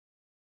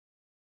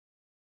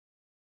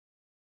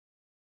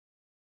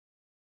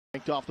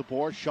Yanked off the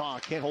board. Shaw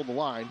can't hold the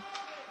line.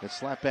 It's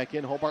slapped back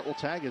in. Hobart will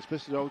tag as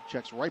Bistineau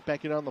checks right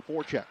back in on the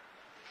forecheck.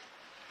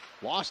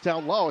 Lost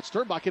down low. It's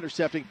Sternbach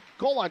intercepting.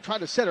 Goal line trying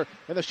to center.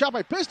 And the shot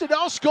by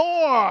Bistineau.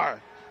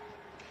 Score!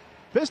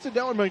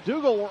 Bistineau and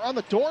McDougall were on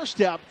the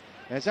doorstep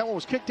as that one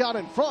was kicked out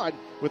in front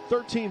with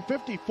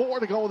 13:54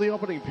 to go in the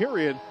opening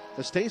period.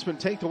 The Statesmen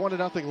take the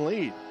 1-0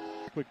 lead.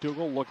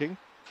 McDougall looking.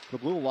 The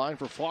blue line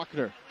for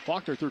Faulkner.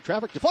 Faulkner through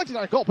traffic. Deflected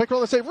on goal. Pick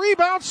on the save.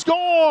 Rebound.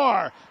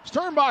 Score!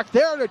 Sternbach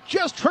there to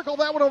just trickle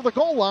that one over the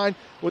goal line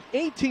with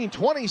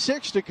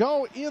 18:26 to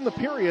go in the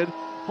period.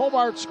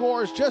 Hobart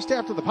scores just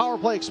after the power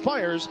play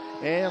expires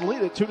and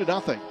lead it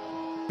 2-0.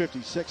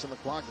 56 on the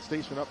clock. The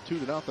Statesmen up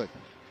 2-0.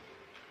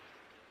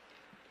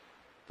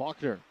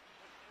 Faulkner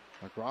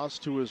across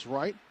to his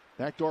right.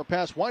 Backdoor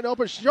pass wide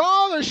open.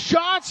 Shaw, the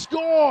shot,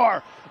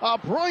 score! A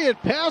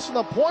brilliant pass from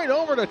the point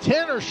over to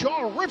Tanner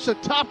Shaw. Rips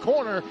it top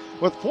corner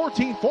with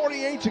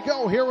 14:48 to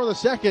go here in the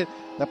second.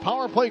 The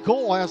power play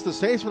goal has the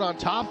Statesmen on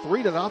top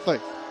 3-0.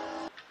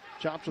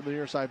 Chops from the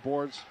near side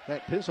boards.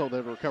 Matt Pizzo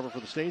there to recover for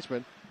the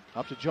Statesmen.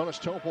 Up to Jonas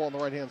Topol on the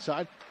right-hand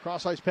side.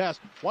 Cross-ice pass.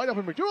 Wide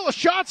open McDougall. A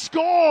shot.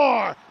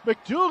 Score!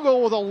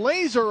 McDougall with a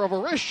laser of a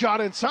wrist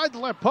shot inside the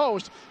left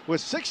post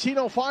with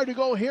 16:05 to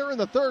go here in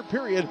the third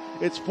period.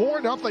 It's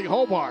 4-0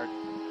 Hobart.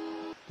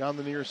 Down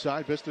the near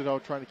side. Bistineau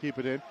trying to keep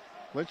it in.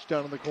 Lynch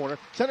down in the corner.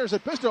 Centers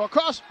at Bistineau.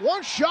 Across.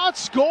 One shot.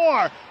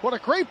 Score! What a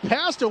great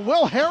pass to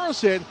Will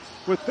Harrison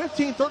with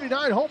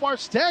 15:39.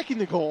 Hobart stacking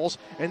the goals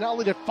and now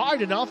lead at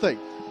 5-0.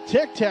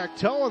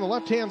 Tic-tac-toe on the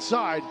left-hand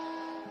side.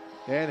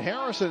 And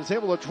Harrison is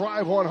able to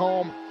drive one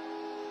home.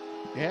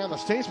 And the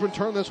Statesmen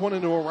turn this one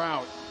into a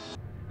rout.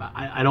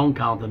 I don't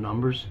count the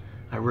numbers.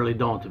 I really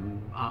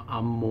don't.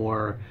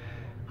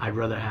 I'd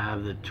rather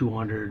have the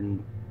 200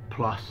 and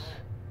plus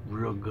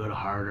real good,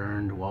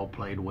 hard-earned,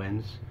 well-played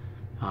wins.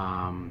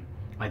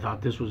 I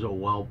thought this was a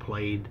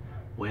well-played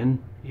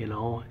win,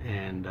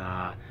 and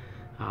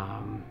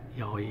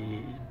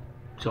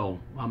so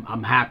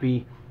I'm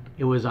happy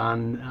it was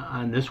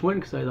on this win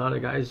because I thought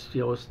the guys,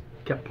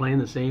 kept playing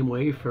the same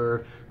way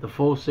for the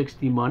full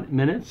 60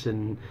 minutes,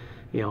 and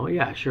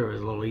yeah, sure, it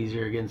was a little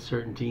easier against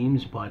certain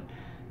teams, but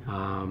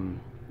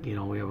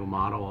we have a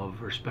motto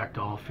of respect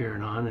all, fear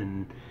none,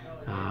 and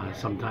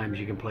sometimes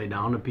you can play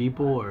down to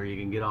people or you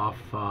can get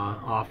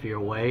off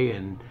your way,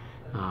 and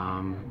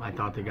I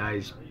thought the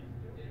guys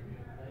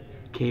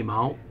came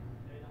out,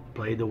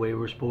 played the way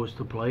we're supposed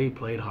to play,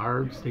 played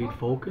hard, stayed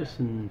focused,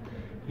 and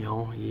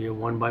you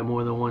won by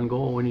more than one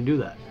goal when you do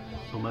that,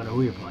 no matter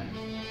who you're playing.